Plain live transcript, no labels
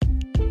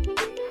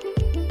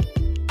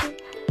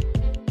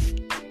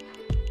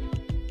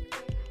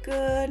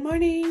Good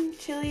morning,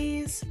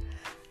 Chilies.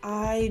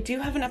 I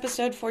do have an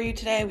episode for you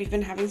today. We've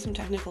been having some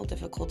technical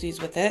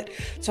difficulties with it,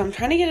 so I'm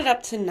trying to get it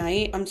up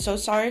tonight. I'm so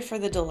sorry for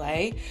the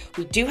delay.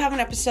 We do have an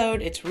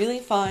episode. It's really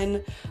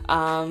fun.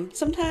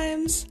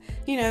 Sometimes,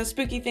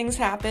 spooky things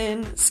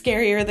happen,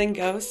 scarier than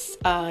ghosts,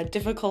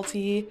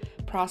 difficulty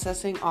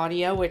processing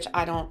audio, which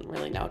I don't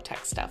really know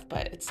tech stuff,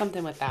 but it's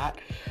something with that.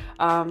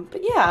 But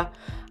yeah.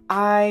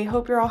 I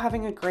hope you're all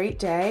having a great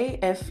day.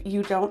 If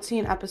you don't see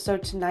an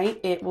episode tonight,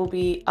 it will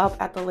be up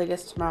at the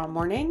latest tomorrow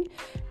morning,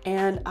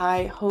 and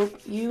I hope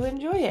you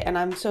enjoy it. And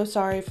I'm so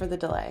sorry for the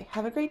delay.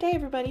 Have a great day,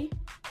 everybody.